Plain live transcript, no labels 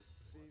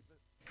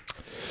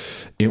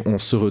Et on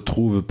se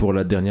retrouve pour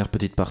la dernière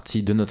petite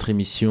partie de notre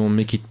émission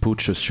Make It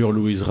Putsch sur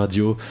Louise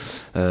Radio.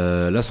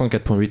 La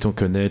 104.8 on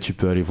connaît, tu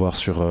peux aller voir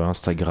sur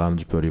Instagram,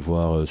 tu peux aller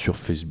voir sur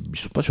Facebook, ils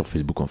sont pas sur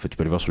Facebook en fait, tu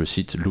peux aller voir sur le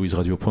site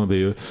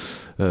louiseradio.be,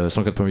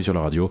 104.8 sur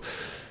la radio.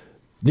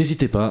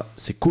 N'hésitez pas,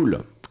 c'est cool.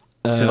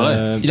 C'est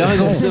vrai, il a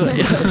raison.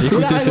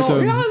 Écoutez cet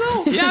homme.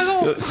 Il a raison.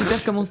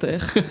 Super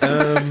commentaire.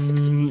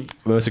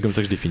 C'est comme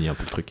ça que je définis un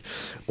peu le truc.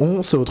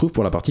 On se retrouve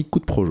pour la partie coup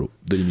de projo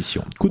de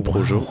l'émission. Coup de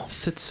projo.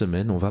 Cette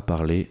semaine, on va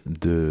parler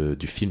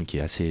du film qui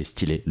est assez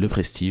stylé, Le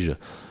Prestige.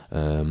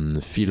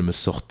 Film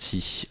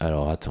sorti.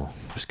 Alors attends,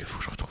 parce qu'il faut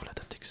que je retrouve la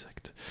date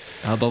exacte.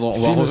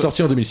 Film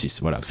sorti en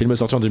 2006. Voilà, film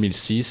sorti en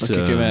 2006. Ok,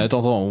 mais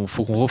attends,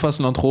 faut qu'on refasse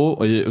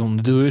l'intro. Et on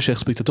est désolé, chers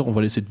spectateurs, on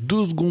va laisser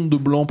 2 secondes de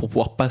blanc pour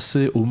pouvoir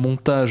passer au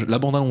montage la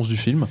bande-annonce du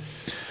film.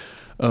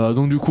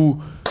 Donc du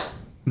coup,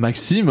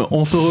 Maxime,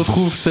 on se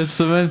retrouve cette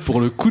semaine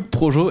pour le coup de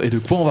projo. Et de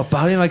quoi on va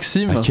parler,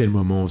 Maxime ? À quel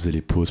moment on faisait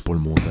les pauses pour le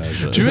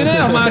montage ? Tu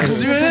m'énerves, Max,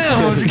 tu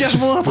m'énerves, tu gâches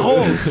mon intro.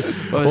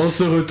 On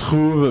se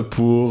retrouve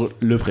pour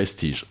Le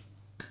Prestige.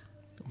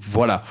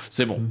 Voilà,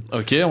 c'est bon.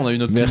 Ok, on a eu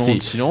notre petit moment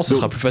de silence, ce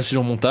sera plus facile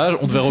au montage.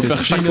 On devait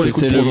refaire chaque fois les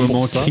coups de le projo.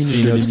 moment cringe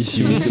de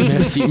l'émission.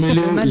 Merci,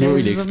 mais Léo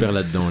il est expert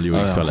là-dedans.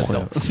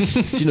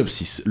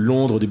 Synopsis.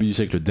 Londres au début du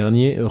siècle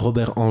dernier,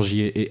 Robert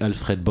Angier et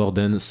Alfred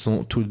Borden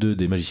sont tous deux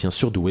des magiciens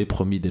surdoués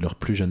promis dès leur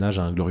plus jeune âge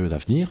à un glorieux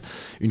avenir.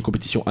 Une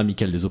compétition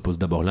amicale les oppose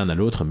d'abord l'un à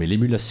l'autre, mais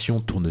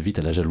l'émulation tourne vite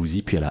à la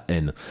jalousie puis à la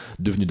haine.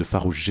 Devenus de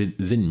farouches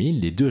ennemis,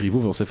 les deux rivaux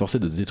vont s'efforcer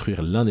de se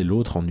détruire l'un et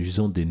l'autre en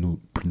usant des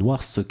plus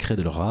noirs secrets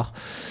de leur art.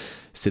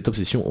 Cette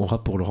obsession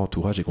aura pour leur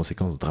entourage des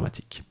conséquences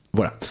dramatiques.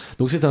 Voilà.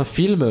 Donc c'est un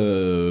film,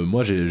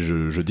 moi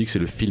je dis que c'est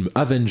le film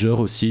Avenger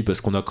aussi, parce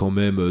qu'on a quand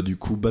même du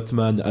coup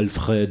Batman,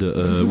 Alfred,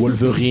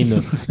 Wolverine,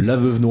 la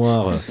Veuve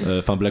Noire,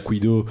 enfin Black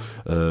Widow,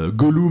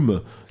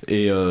 Gollum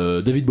et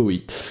David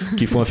Bowie,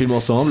 qui font un film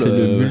ensemble. C'est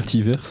le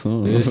multiverse.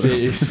 Hein.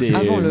 C'est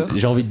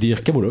j'ai envie de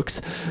dire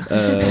Camoulox.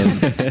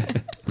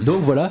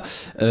 Donc voilà.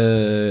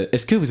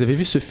 Est-ce que vous avez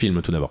vu ce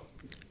film tout d'abord ?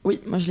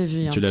 Oui, moi je l'ai vu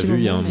il y a un Tu petit l'as vu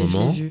il y a un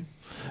moment.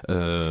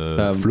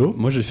 Flo,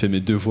 moi j'ai fait mes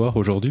devoirs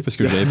aujourd'hui parce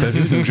que je l'avais pas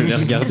vu, donc je l'ai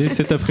regardé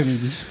cet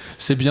après-midi.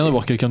 C'est bien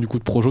d'avoir quelqu'un du coup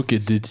de projo qui est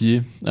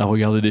dédié à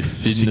regarder des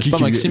films. N'est-ce pas,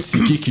 Maxime ? C'est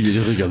qui lui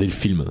a regardé le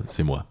film ?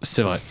 C'est moi.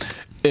 C'est vrai.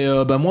 Et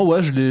moi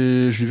ouais, je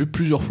l'ai vu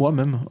plusieurs fois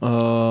même.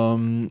 La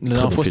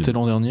dernière fois c'était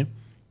l'an dernier.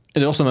 Et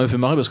d'ailleurs ça m'avait fait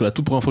marrer parce que la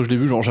toute première fois que je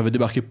l'ai vu, genre j'avais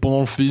débarqué pendant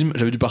le film,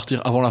 j'avais dû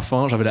partir avant la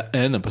fin, j'avais la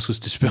haine parce que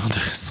c'était super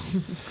intéressant.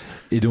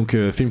 Et donc,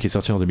 film qui est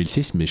sorti en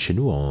 2006, mais chez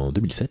nous en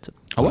 2007.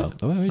 Ah ouais ?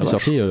 Voilà. Il est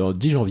sorti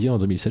 10 janvier en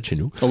 2007 chez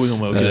nous. Ah oui,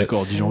 non, ok,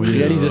 d'accord, 10 janvier.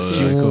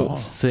 Réalisation,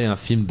 c'est un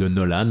film de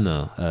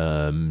Nolan.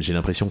 J'ai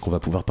l'impression qu'on va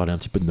pouvoir parler un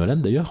petit peu de Nolan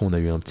d'ailleurs. On a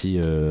eu un petit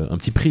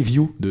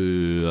preview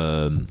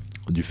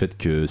du fait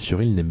que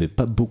Cyril n'aimait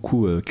pas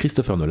beaucoup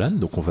Christopher Nolan,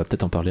 donc on va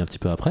peut-être en parler un petit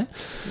peu après.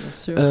 Bien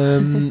sûr.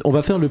 On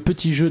va faire le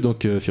petit jeu,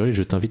 donc Cyril,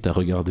 je t'invite à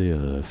regarder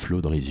Flo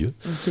dans les yeux.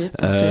 Ok,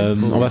 parfait.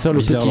 On va faire le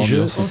petit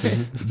jeu, Okay.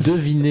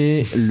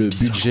 deviner le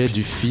budget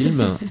du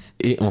film,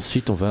 et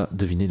ensuite on va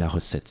deviner la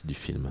recette du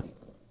film.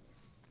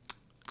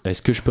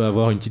 Est-ce que je peux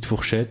avoir une petite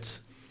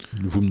fourchette ?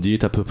 Vous me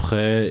dites à peu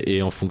près,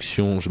 et en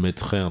fonction, je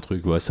mettrai un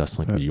truc, c'est à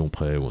 5 millions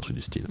près, ou un truc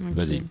du style. Okay.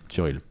 Vas-y,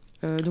 Cyril.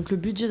 Donc le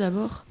budget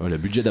d'abord. Le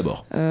budget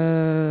d'abord.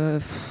 Je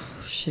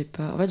sais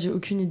pas. En fait, j'ai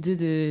aucune idée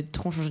des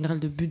tranches en général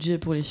de budget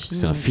pour les films.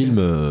 C'est un film.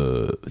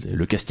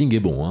 Le casting est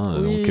bon, hein.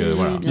 Oui, donc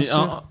voilà. bien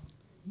sûr.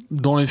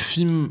 Dans les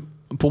films,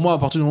 pour moi, à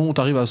partir du moment où tu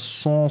arrives à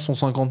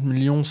 100-150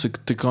 millions, c'est que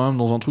t'es quand même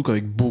dans un truc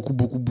avec beaucoup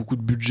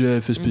de budget,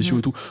 effets spéciaux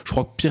et tout. Je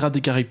crois que Pirates des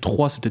Caraïbes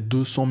 3, c'était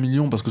 200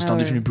 millions parce que c'était un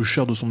des films les plus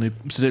chers de son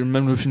époque. C'était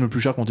même le film le plus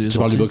cher quand il est sorti. Tu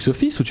parles du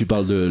box-office ou tu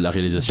parles de la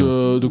réalisation ?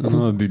 De coût.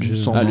 Non, budget.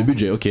 Le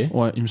budget, ok.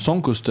 Ouais, il me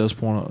semble que c'était à ce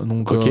point-là.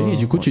 Donc, ok, et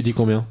du coup, tu dis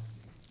combien ?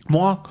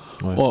 Moi,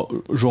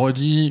 j'aurais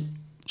dit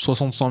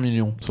 65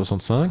 millions.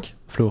 65 ?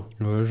 Flo ?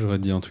 Ouais, j'aurais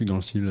dit un truc dans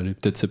le style, allez,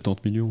 peut-être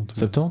 70 millions.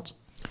 70 ?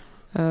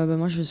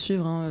 Moi je vais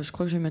suivre, hein. Je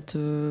crois que je vais mettre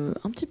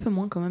un petit peu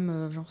moins quand même,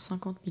 genre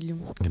 50 millions.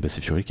 Et c'est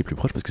Fury qui est plus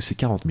proche parce que c'est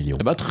 40 millions.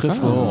 Très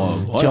fort.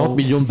 40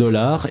 millions de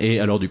dollars, et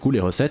alors du coup les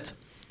recettes,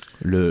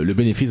 le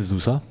bénéfice de tout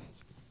ça ?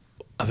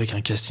 Avec un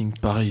casting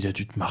pareil, il a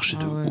dû te marcher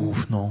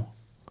ouf, non ?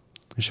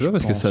 Je sais pas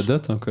parce que ça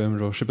date hein, quand même,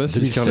 genre je sais pas si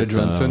 2007, Scarlett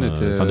Johansson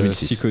était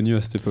si connue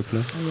à cette époque-là.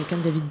 Il y a quand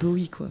même David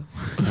Bowie quoi.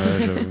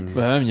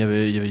 Il y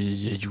avait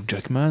Hugh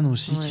Jackman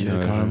aussi qui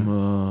avait quand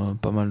même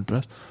pas mal de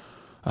place.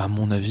 À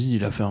mon avis,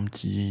 il a fait un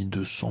petit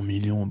 200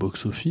 millions au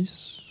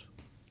box-office.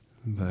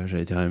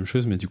 J'allais dire la même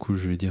chose, mais du coup,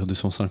 je vais dire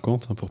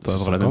 250 pour pas 250.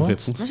 avoir la même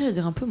réponse. Moi, j'allais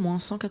dire un peu moins,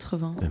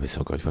 180. Mais c'est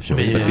encore une fois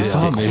Fury. Parce que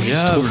c'était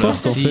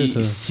incroyable.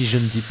 Si je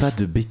ne dis pas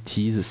de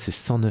bêtises, c'est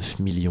 109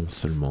 millions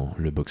seulement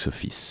le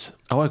box-office.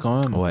 Ah ouais, quand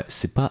même. Ouais,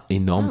 c'est pas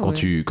énorme quand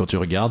tu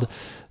regardes.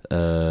 Pour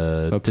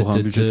un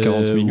budget de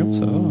 40 millions,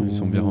 ça va, ils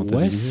sont bien rentabilisés.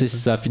 Ouais, c'est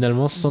ça,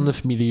 finalement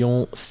 109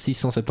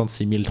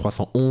 676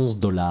 311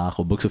 dollars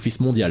au box-office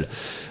mondial.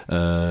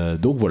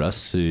 Donc voilà,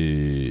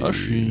 c'est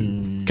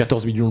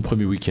 14 millions le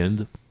premier week-end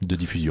de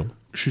diffusion.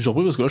 Je suis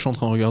surpris parce que là je suis en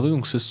train de regarder,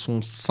 donc c'est son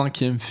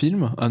 5e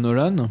film à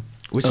Nolan.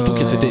 Oui, surtout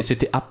que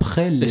c'était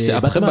après les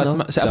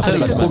Batman. C'est après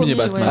le premier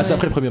Batman. Ah, c'est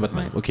après le premier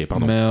Batman. Ok,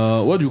 pardon.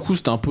 Mais du coup,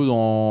 c'était un peu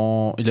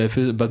dans. Il avait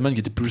fait Batman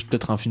qui était plus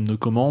peut-être un film de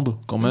commande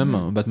quand même,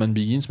 Batman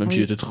Begins, même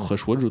s'il était très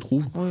chouette, je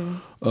trouve.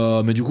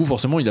 Mais du coup,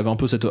 forcément, il avait un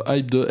peu cette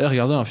hype de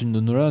regardez un film de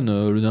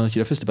Nolan, le dernier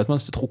qu'il a fait, c'était Batman,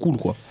 c'était trop cool,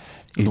 quoi.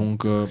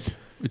 Donc,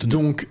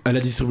 à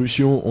la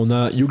distribution, on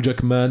a Hugh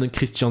Jackman,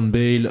 Christian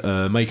Bale,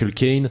 Michael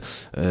Caine,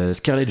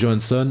 Scarlett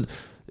Johansson.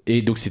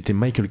 Et donc c'était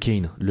Michael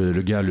Caine,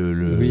 le gars,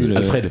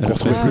 Alfred, qu'on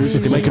retrouve plus.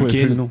 C'était Michael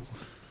Caine.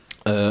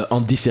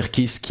 Andy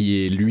Serkis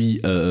qui est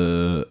lui.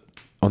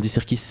 Andy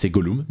Serkis, c'est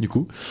Gollum, du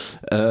coup.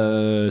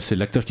 C'est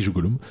l'acteur qui joue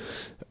Gollum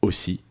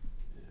aussi.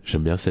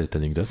 J'aime bien cette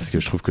anecdote parce que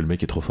je trouve que le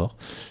mec est trop fort.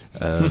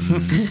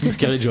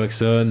 Scarlett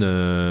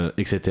Johansson,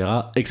 etc.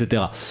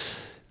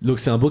 Donc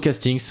c'est un beau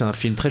casting, c'est un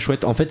film très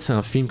chouette. En fait, c'est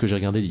un film que j'ai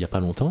regardé il y a pas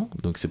longtemps,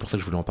 donc c'est pour ça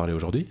que je voulais en parler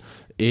aujourd'hui,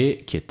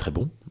 et qui est très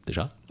bon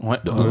déjà.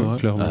 Clairement.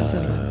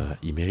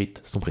 Il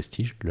mérite son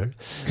prestige, lol.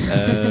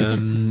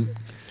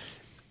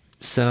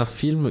 C'est un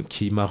film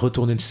qui m'a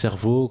retourné le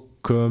cerveau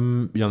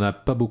comme il y en a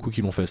pas beaucoup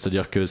qui l'ont fait.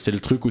 C'est-à-dire que c'est le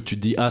truc où tu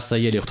te dis ah ça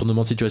y est, les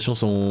retournements de situation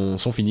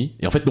sont finis,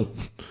 et en fait non.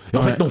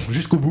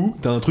 Jusqu'au bout,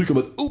 t'as un truc en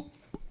mode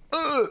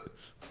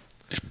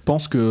Je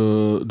pense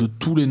que de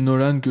tous les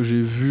Nolan que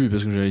j'ai vus,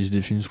 parce que j'ai la liste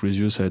des films sous les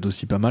yeux, ça aide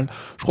aussi pas mal,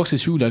 je crois que c'est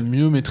celui où il a le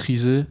mieux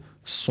maîtrisé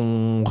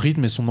son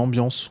rythme et son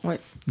ambiance. Oui,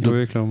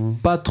 clairement.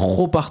 Pas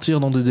trop partir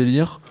dans des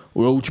délires,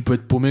 où tu peux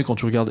être paumé quand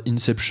tu regardes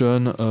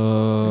Inception.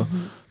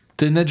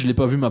 Tenet, je l'ai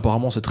pas vu, mais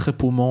apparemment c'est très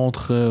paumant,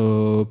 très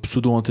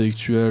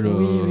pseudo-intellectuel.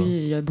 Oui,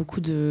 il y a beaucoup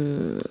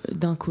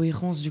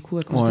d'incohérences du coup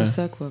à cause de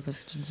ça, quoi, parce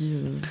que tu te dis.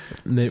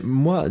 Mais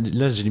moi,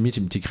 là, j'ai limite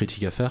une petite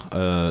critique à faire.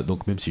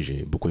 Donc même si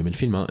j'ai beaucoup aimé le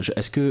film,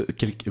 est-ce que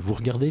vous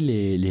regardez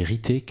les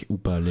retakes ou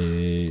pas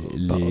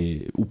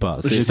ou pas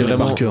C'est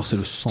vraiment par cœur, c'est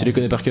le sang. Tu les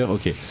connais par cœur,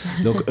 ok.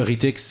 Donc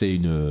retake, c'est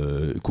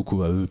une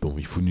coucou à eux. Bon,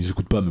 ils nous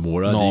écoutent pas, mais bon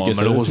voilà. Non,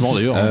 malheureusement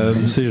d'ailleurs.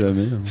 On sait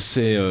jamais.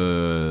 C'est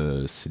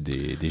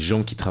des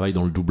gens qui travaillent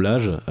dans le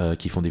doublage.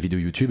 Qui font des vidéos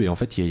YouTube, et en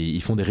fait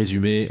ils font des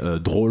résumés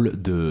drôles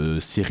de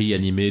séries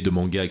animées, de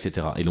mangas,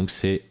 etc. Et donc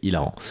c'est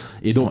hilarant.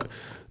 Et donc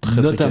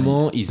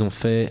notamment ils ont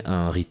fait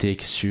un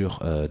retake sur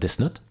Death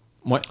Note.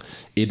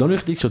 Et dans le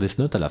retake sur Death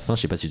Note, à la fin,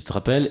 je sais pas si tu te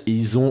rappelles,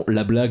 ils ont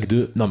la blague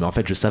de non mais en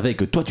fait je savais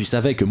que toi tu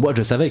savais, que moi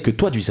je savais, que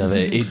toi tu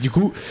savais. Et du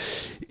coup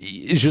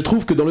je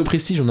trouve que dans le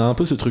Prestige on a un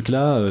peu ce truc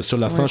là sur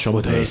la fin, je suis en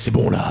mode c'est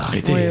bon là,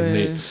 arrêtez.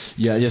 Mais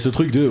il y a ce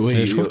truc de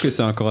je trouve que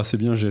c'est encore assez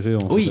bien géré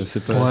en fait.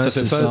 C'est pas,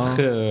 ça fait pas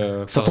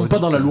très ça tombe pas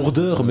dans la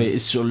lourdeur, mais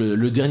sur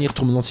le dernier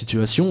retournement de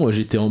situation,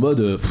 j'étais en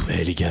mode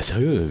les gars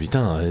sérieux,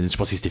 putain, je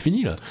pensais que c'était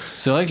fini là.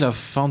 C'est vrai que la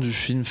fin du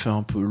film fait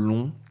un peu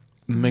long.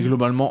 Mais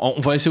globalement, on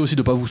va essayer aussi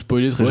de ne pas vous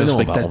spoiler, très chers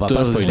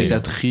spectateurs,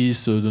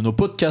 spectatrices de nos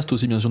podcasts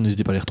aussi, bien sûr,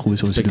 n'hésitez pas à les retrouver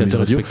sur le site de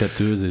Spectateurs et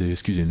spectateuses,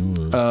 excusez-nous.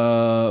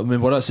 Mais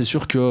voilà, c'est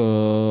sûr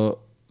que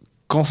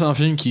quand c'est un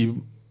film qui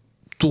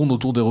tourne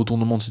autour des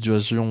retournements de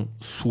situation,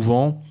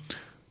 souvent,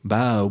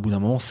 au bout d'un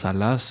moment, ça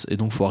lasse, et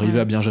donc il faut arriver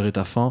à bien gérer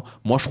ta fin.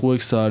 Moi, je trouvais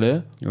que ça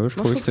allait. Je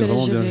trouvais que c'était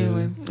vraiment bien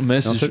géré.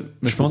 Mais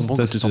je pense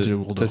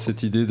que t'as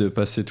cette idée de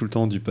passer tout le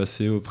temps du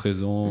passé au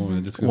présent,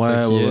 des trucs comme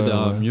ça qui aident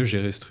à mieux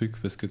gérer ce truc,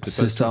 parce que t'es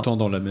pas tout le temps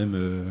dans la même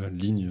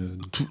ligne.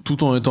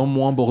 Tout en étant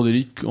moins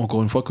bordélique,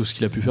 encore une fois, que ce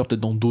qu'il a pu faire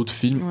peut-être dans d'autres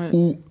films,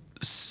 où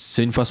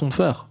c'est une façon de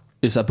faire.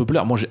 Et ça peut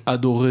plaire. Moi, j'ai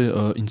adoré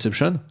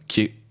Inception, qui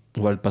est,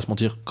 on va pas se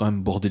mentir, quand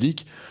même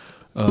bordélique.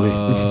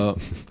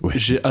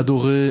 J'ai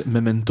adoré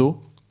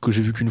Memento, que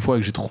j'ai vu qu'une fois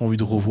et que j'ai trop envie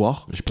de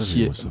revoir. J'ai pas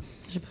vu ça.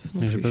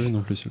 J'ai pas vu non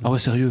plus. Ah ouais,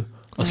 sérieux.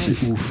 C'est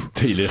ouf.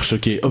 Il a l'air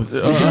choqué.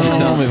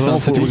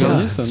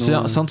 C'est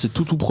un de ses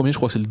tout premiers, je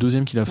crois que c'est le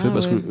deuxième qu'il a fait,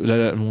 parce que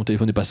là, mon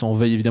téléphone est passé en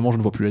veille, évidemment, je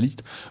ne vois plus la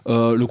liste.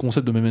 Le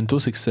concept de Memento,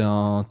 c'est que c'est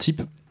un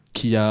type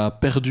qui a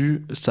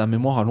perdu sa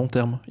mémoire à long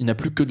terme. Il n'a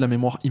plus que de la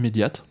mémoire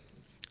immédiate,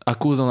 à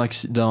cause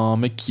d'un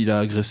mec qui l'a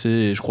agressé,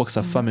 et je crois que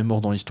sa femme est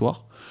morte dans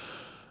l'histoire.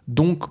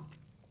 Donc,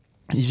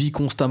 il vit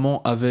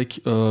constamment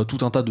avec tout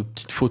un tas de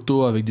petites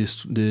photos avec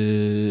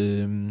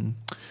des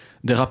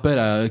rappels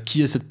à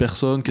qui est cette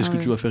personne, qu'est-ce que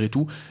tu vas faire et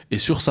tout. Et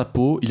sur sa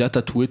peau, il a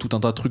tatoué tout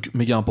un tas de trucs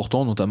méga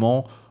importants,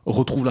 notamment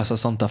retrouve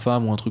l'assassin de ta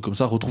femme ou un truc comme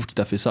ça, retrouve qui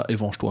t'a fait ça et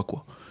venge-toi,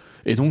 quoi.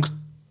 Et donc,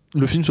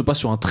 le film se passe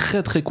sur un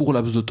très très court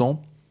laps de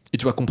temps, et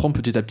tu vas comprendre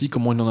petit à petit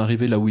comment il en est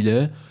arrivé là où il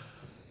est.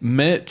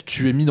 Mais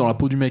tu es mis dans la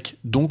peau du mec,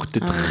 donc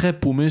t'es très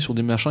paumé sur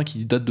des machins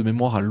qui datent de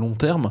mémoire à long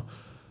terme,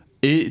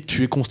 et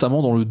tu es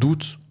constamment dans le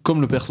doute, comme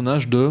le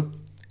personnage de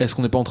est-ce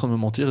qu'on n'est pas en train de me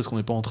mentir, est-ce qu'on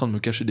n'est pas en train de me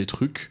cacher des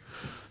trucs.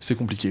 C'est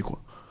compliqué,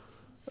 quoi.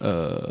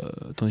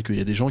 Tandis qu'il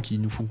y a des gens qui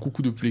nous font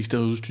coucou depuis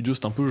l'extérieur du studio,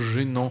 c'est un peu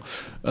gênant.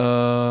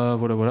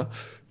 Voilà.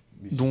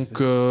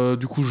 Donc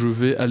du coup je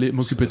vais aller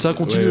m'occuper de ça.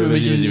 Continue,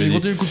 vas-y.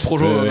 Continue le coup de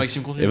projo,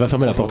 Maxime, continue. Et va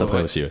fermer la porte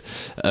après aussi.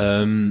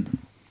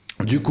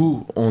 Du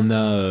coup on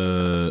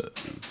a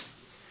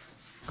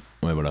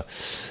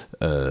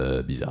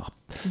bizarre,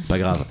 pas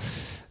grave.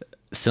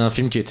 C'est un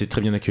film qui a été très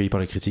bien accueilli par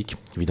les critiques,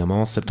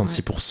 évidemment.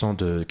 76%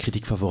 de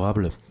critiques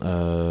favorables,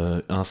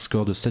 un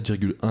score de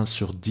 7,1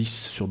 sur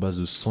 10 sur base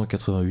de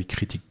 188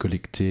 critiques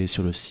collectées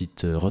sur le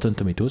site Rotten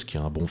Tomatoes, qui est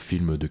un bon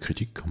film de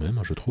critique quand même,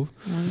 je trouve.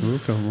 Oui,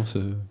 clairement,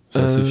 c'est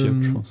assez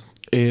fiable, je pense.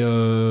 Et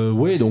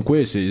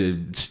c'est...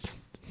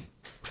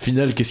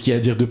 Final, qu'est-ce qu'il y a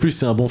à dire de plus?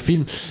 C'est un bon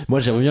film. Moi,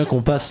 j'aimerais bien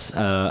qu'on passe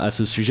à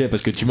ce sujet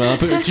parce que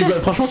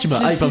franchement, tu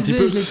m'as hype un petit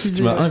peu.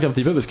 Tu m'as hype un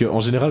petit peu parce qu'en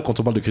général, quand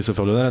on parle de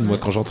Christopher Nolan, moi,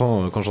 quand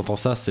j'entends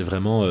ça, c'est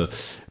vraiment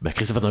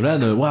Christopher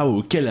Nolan.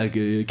 Waouh, quel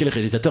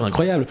réalisateur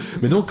incroyable.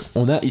 Mais donc,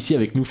 on a ici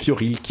avec nous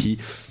Fioril qui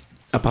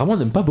apparemment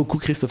n'aime pas beaucoup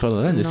Christopher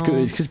Nolan. Est-ce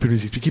que tu peux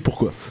nous expliquer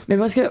pourquoi? Mais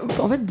parce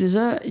que en fait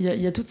déjà il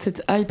y a toute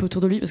cette hype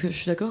autour de lui, parce que je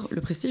suis d'accord, Le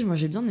Prestige, moi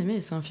j'ai bien aimé,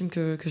 c'est un film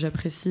que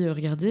j'apprécie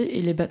regarder,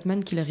 et les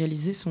Batman qu'il a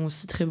réalisés sont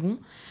aussi très bons.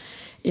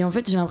 Et en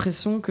fait, j'ai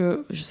l'impression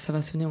que, ça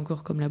va sonner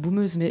encore comme la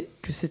boumeuse, mais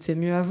que c'était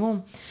mieux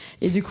avant.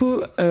 Et du coup,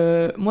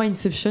 moi,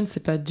 Inception,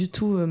 c'est pas du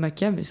tout ma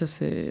came, et ça,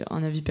 c'est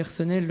un avis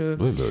personnel.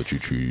 Oui,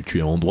 tu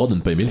es en droit de ne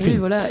pas aimer le film. Oui,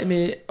 voilà.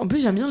 Mais en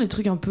plus, j'aime bien les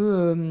trucs un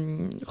peu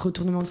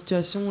retournement de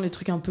situation, les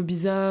trucs un peu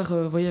bizarres,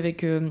 vous voyez,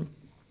 avec...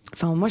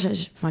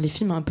 les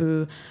films un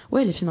peu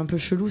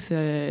chelous,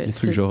 c'est les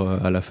trucs genre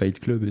à la Fight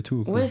Club et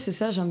tout, quoi. Ouais, c'est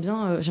ça, j'aime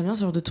bien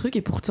ce genre de trucs,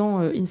 et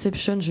pourtant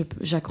Inception,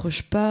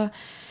 j'accroche pas.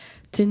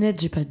 Tenet,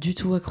 j'ai pas du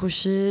tout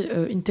accroché.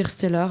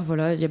 Interstellar,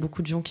 voilà, il y a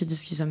beaucoup de gens qui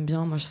disent qu'ils aiment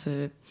bien. Moi,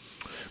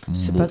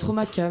 c'est pas trop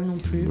ma came non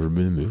plus.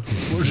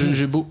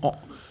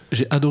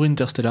 J'ai adoré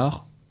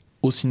Interstellar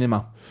au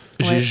cinéma.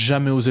 Ouais. J'ai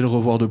jamais osé le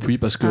revoir depuis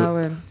parce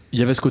que il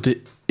y avait ce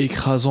côté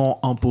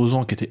écrasant,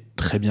 imposant qui était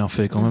très bien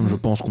fait quand même. Je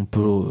pense qu'on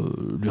peut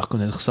lui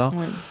reconnaître ça.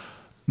 Ouais.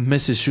 Mais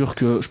c'est sûr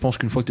que je pense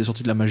qu'une fois que t'es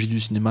sorti de la magie du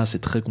cinéma, c'est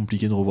très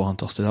compliqué de revoir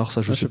Interstellar.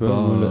 Ça, je sais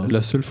pas.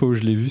 La seule fois où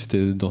je l'ai vu,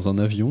 c'était dans un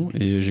avion,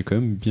 et j'ai quand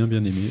même bien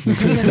aimé.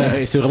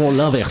 Et c'est vraiment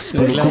l'inverse. C'est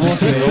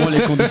vraiment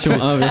les conditions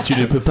inverses. Tu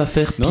ne peux pas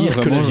faire pire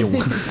que l'avion.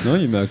 Non,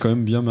 il m'a quand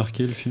même bien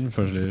marqué le film.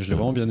 Enfin, je l'ai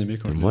vraiment bien aimé.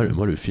 Moi,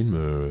 le film,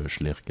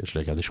 je l'ai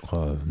regardé, je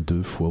crois,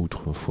 2 fois ou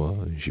 3 fois.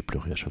 Et j'ai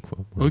pleuré à chaque fois.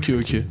 Ok.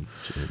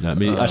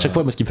 Mais à chaque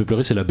fois, moi, ce qui me fait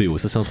pleurer, c'est la BO.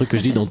 Ça, c'est un truc que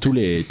je dis dans tous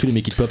les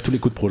make-it pop, tous les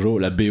coups de projo.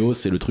 La BO,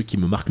 c'est le truc qui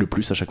me marque le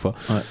plus à chaque fois.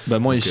 Ouais. Bah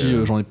moi ici,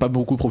 j'en ai pas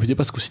beaucoup profité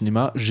parce qu'au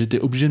cinéma, j'étais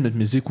obligé de mettre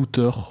mes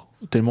écouteurs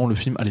tellement le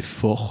film allait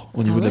fort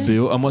au niveau de la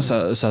BO. Moi,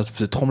 ça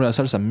faisait trembler la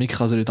salle, ça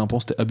m'écrasait les tympans,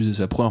 c'était abusé.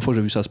 C'est la première fois que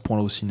j'ai vu ça à ce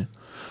point-là au ciné.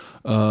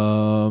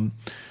 Mais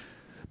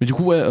du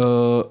coup,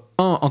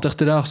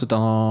 Interstellar, c'est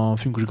un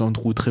film que j'ai quand même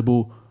trouvé très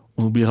beau.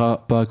 On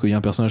n'oubliera pas qu'il y a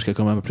un personnage qui a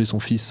quand même appelé son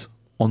fils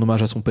en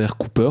hommage à son père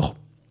Cooper.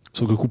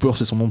 Sauf que Cooper,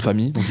 c'est son nom de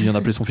famille, donc il vient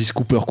d'appeler son fils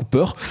Cooper.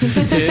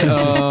 Et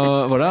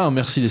voilà,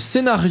 merci les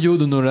scénarios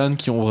de Nolan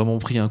qui ont vraiment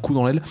pris un coup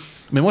dans l'aile.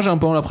 Mais moi, j'ai un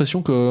peu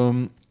l'impression que...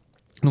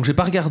 Donc, j'ai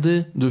pas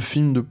regardé de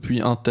film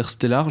depuis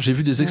Interstellar. J'ai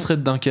vu des extraits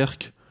de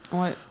Dunkerque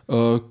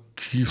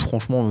qui,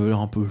 franchement, avaient l'air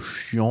un peu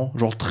chiant.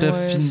 Genre très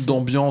film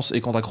d'ambiance, et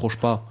quand t'accroches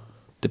pas,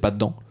 t'es pas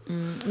dedans.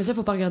 Mais ça,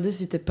 faut pas regarder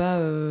si t'es pas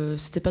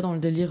dans le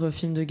délire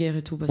film de guerre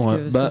et tout, parce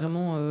que c'est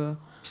vraiment...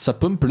 Ça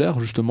peut me plaire,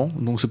 justement.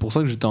 Donc, c'est pour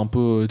ça que j'étais un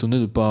peu étonné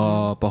de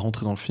pas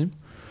rentrer dans le film.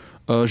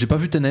 J'ai pas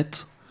vu Tenet.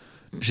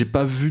 J'ai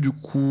pas vu, du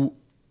coup,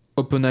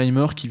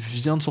 Oppenheimer qui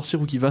vient de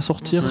sortir ou qui va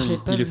sortir.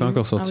 Il est pas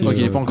encore sorti.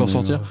 Il est pas encore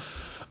sorti.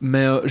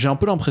 Mais j'ai un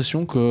peu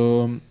l'impression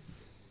que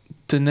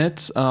Tenet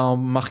a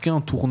marqué un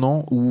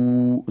tournant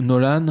où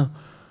Nolan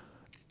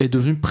est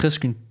devenu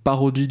presque une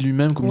parodie de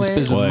lui-même, comme une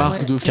espèce de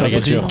marque de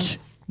fabrique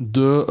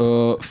de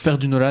faire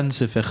du Nolan,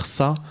 c'est faire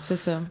ça. C'est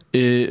ça.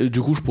 Et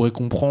du coup, je pourrais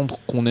comprendre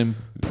qu'on n'aime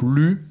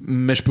plus,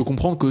 mais je peux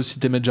comprendre que si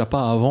t'aimais déjà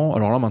pas avant,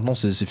 alors là maintenant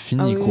c'est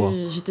fini, quoi.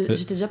 Oui,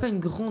 j'étais déjà pas une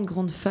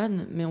grande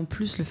fan, mais en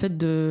plus le fait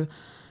de...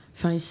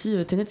 Enfin ici,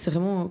 Tenet, c'est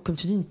vraiment, comme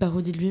tu dis, une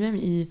parodie de lui-même.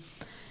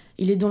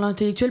 Il est dans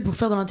l'intellectuel pour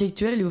faire dans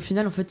l'intellectuel, et au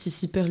final, en fait, il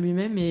s'y perd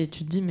lui-même, et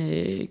tu te dis,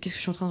 mais qu'est-ce que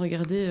je suis en train de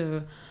regarder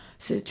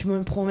tu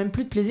me prends même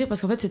plus de plaisir,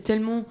 parce qu'en fait, c'est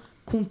tellement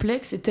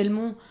complexe, et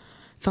tellement...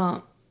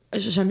 Enfin,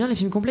 j'aime bien les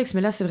films complexes,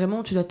 mais là, c'est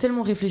vraiment... Tu dois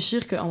tellement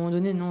réfléchir qu'à un moment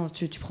donné, non,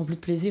 tu prends plus de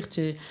plaisir,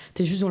 t'es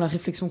juste dans la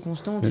réflexion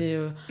constante, et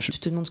tu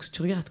te demandes ce que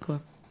tu regardes, quoi.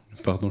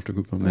 Pardon, je te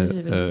coupe. Mais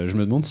je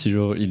me demande si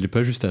genre il est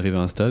pas juste arrivé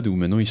à un stade où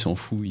maintenant il s'en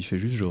fout, il fait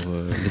juste genre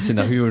les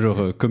scénarios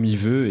genre comme il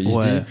veut, et il se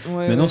dit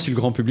maintenant si le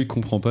grand public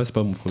comprend pas, c'est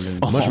pas mon problème.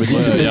 Moi je me dis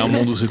c'est un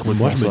monde où c'est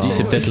complètement. Moi je me dis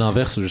c'est peut-être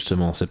l'inverse,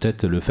 justement. C'est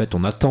peut-être le fait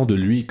on attend de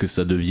lui que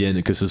ça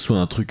devienne, que ce soit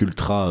un truc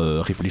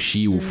ultra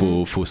réfléchi où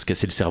faut se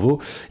casser le cerveau,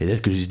 et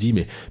peut-être que je me dis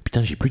mais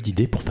putain j'ai plus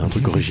d'idées pour faire un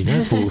truc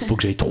original, faut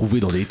que j'aille trouver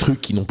dans des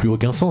trucs qui n'ont plus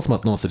aucun sens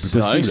maintenant. C'est plus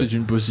possible. Vrai que c'est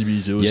une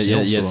possibilité aussi.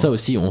 Il y a ça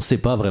aussi, on sait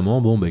pas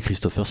vraiment. Bon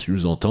Christopher, si tu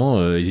nous entends,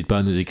 n'hésite pas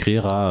à nous écrire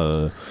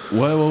à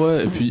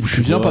ouais, et puis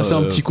je viens passer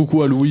un petit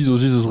coucou à Louise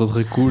aussi, ce serait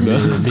très cool.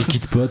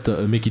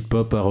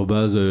 makeitpop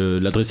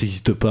l'adresse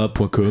n'existe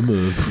pas.com,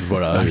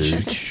 voilà,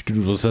 tu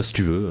nous vois ça si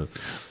tu veux.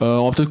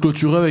 On va peut-être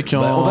clôturer avec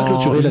on va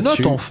clôturer une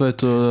là-dessus. note en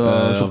fait.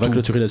 On va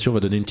clôturer là-dessus, on va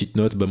donner une petite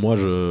note. Moi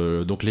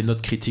donc les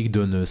notes critiques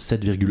donnent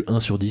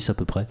 7,1 sur 10 à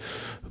peu près.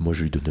 Moi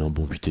je lui donnais un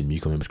bon 8,5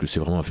 quand même, parce que c'est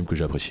vraiment un film que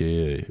j'ai apprécié,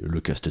 et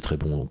le cast est très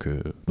bon, donc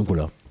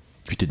voilà,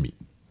 8,5.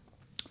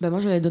 Moi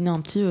j'allais donner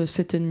un petit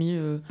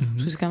 7,5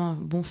 parce que c'est quand même un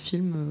bon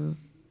film.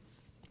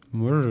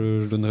 Moi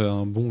je donnerais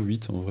un bon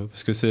 8 en vrai,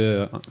 parce que c'est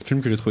un film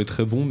que j'ai trouvé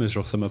très bon, mais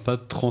genre ça m'a pas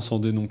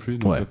transcendé non plus,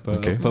 donc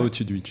pas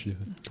au-dessus de 8, je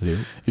dirais.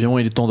 Évidemment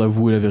il est temps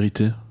d'avouer la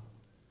vérité.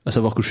 À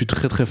savoir que je suis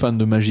très très fan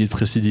de magie et de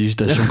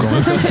prestidigitation quand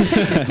même.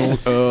 Donc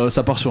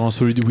ça part sur un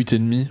solide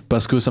 8,5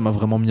 parce que ça m'a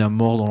vraiment mis à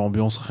mort dans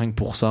l'ambiance rien que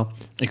pour ça.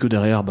 Et que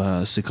derrière,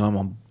 c'est quand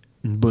même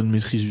une bonne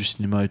maîtrise du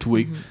cinéma et tout.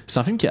 Et c'est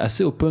un film qui est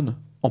assez open.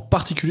 En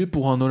particulier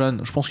pour un Nolan,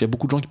 je pense qu'il y a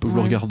beaucoup de gens qui peuvent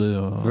le regarder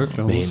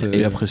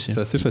et apprécier.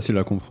 C'est assez facile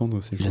à comprendre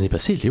aussi. L'année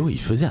passée, Léo, il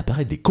faisait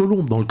apparaître des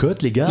colombes dans le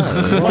cote, les gars.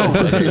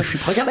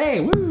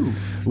 Regardez,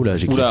 oula,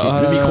 j'ai cliqué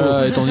le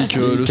micro. Et tandis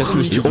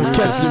que on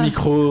casse le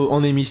micro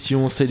en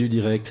émission, c'est du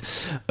direct.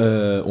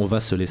 On va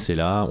se laisser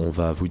là. On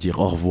va vous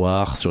dire au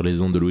revoir sur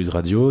les ondes de Louise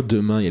Radio.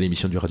 Demain, il y a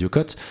l'émission du Radio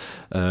Cote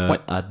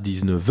à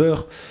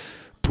 19h.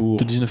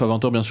 De 19 à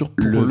 20h bien sûr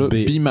pour le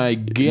Be My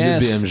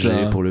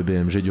Guest, pour le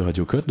BMG du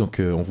Radio Code.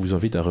 Donc on vous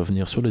invite à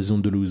revenir sur les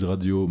ondes de Louise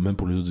Radio, même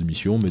pour les autres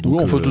émissions. Mais donc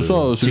on fait tout ça.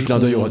 Petit clin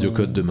d'œil au Radio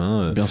Code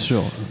demain. Bien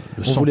sûr.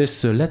 On vous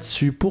laisse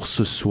là-dessus pour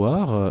ce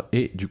soir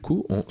et du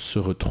coup on se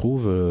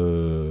retrouve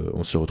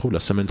la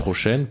semaine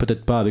prochaine.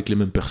 Peut-être pas avec les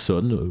mêmes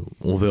personnes.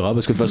 On verra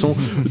parce que de toute façon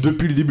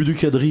depuis le début du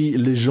quadri,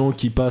 les gens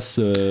qui passent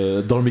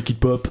dans le Make It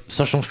Pop,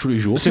 ça change tous les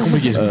jours. C'est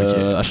compliqué.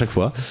 À chaque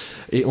fois.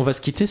 Et on va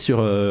se quitter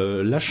sur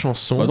la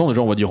chanson. Attends,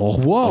 déjà on va dire au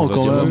revoir.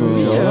 Quand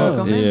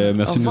même. Et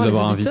merci de nous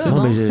avoir invités.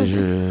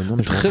 Non,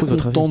 mais très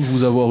content de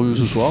vous avoir eu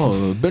ce soir.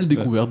 Belle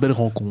découverte, belle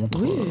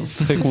rencontre.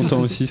 Très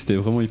content aussi, c'était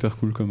vraiment hyper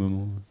cool comme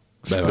moment.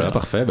 Voilà,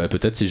 parfait.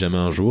 Peut-être si jamais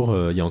un jour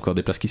il y a encore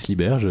des places qui se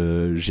libèrent,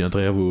 je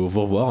viendrai vous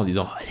revoir en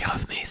disant allez,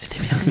 revenez, c'était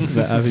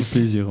bien. Avec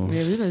plaisir.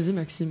 Mais oui, vas-y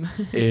Maxime.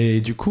 Et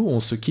du coup,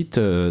 on se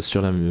quitte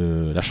sur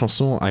la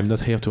chanson I'm Not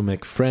Here to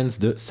Make Friends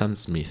de Sam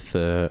Smith.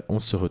 On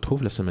se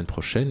retrouve la semaine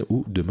prochaine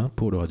ou demain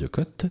pour le Radio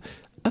Cote.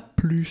 À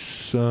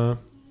plus.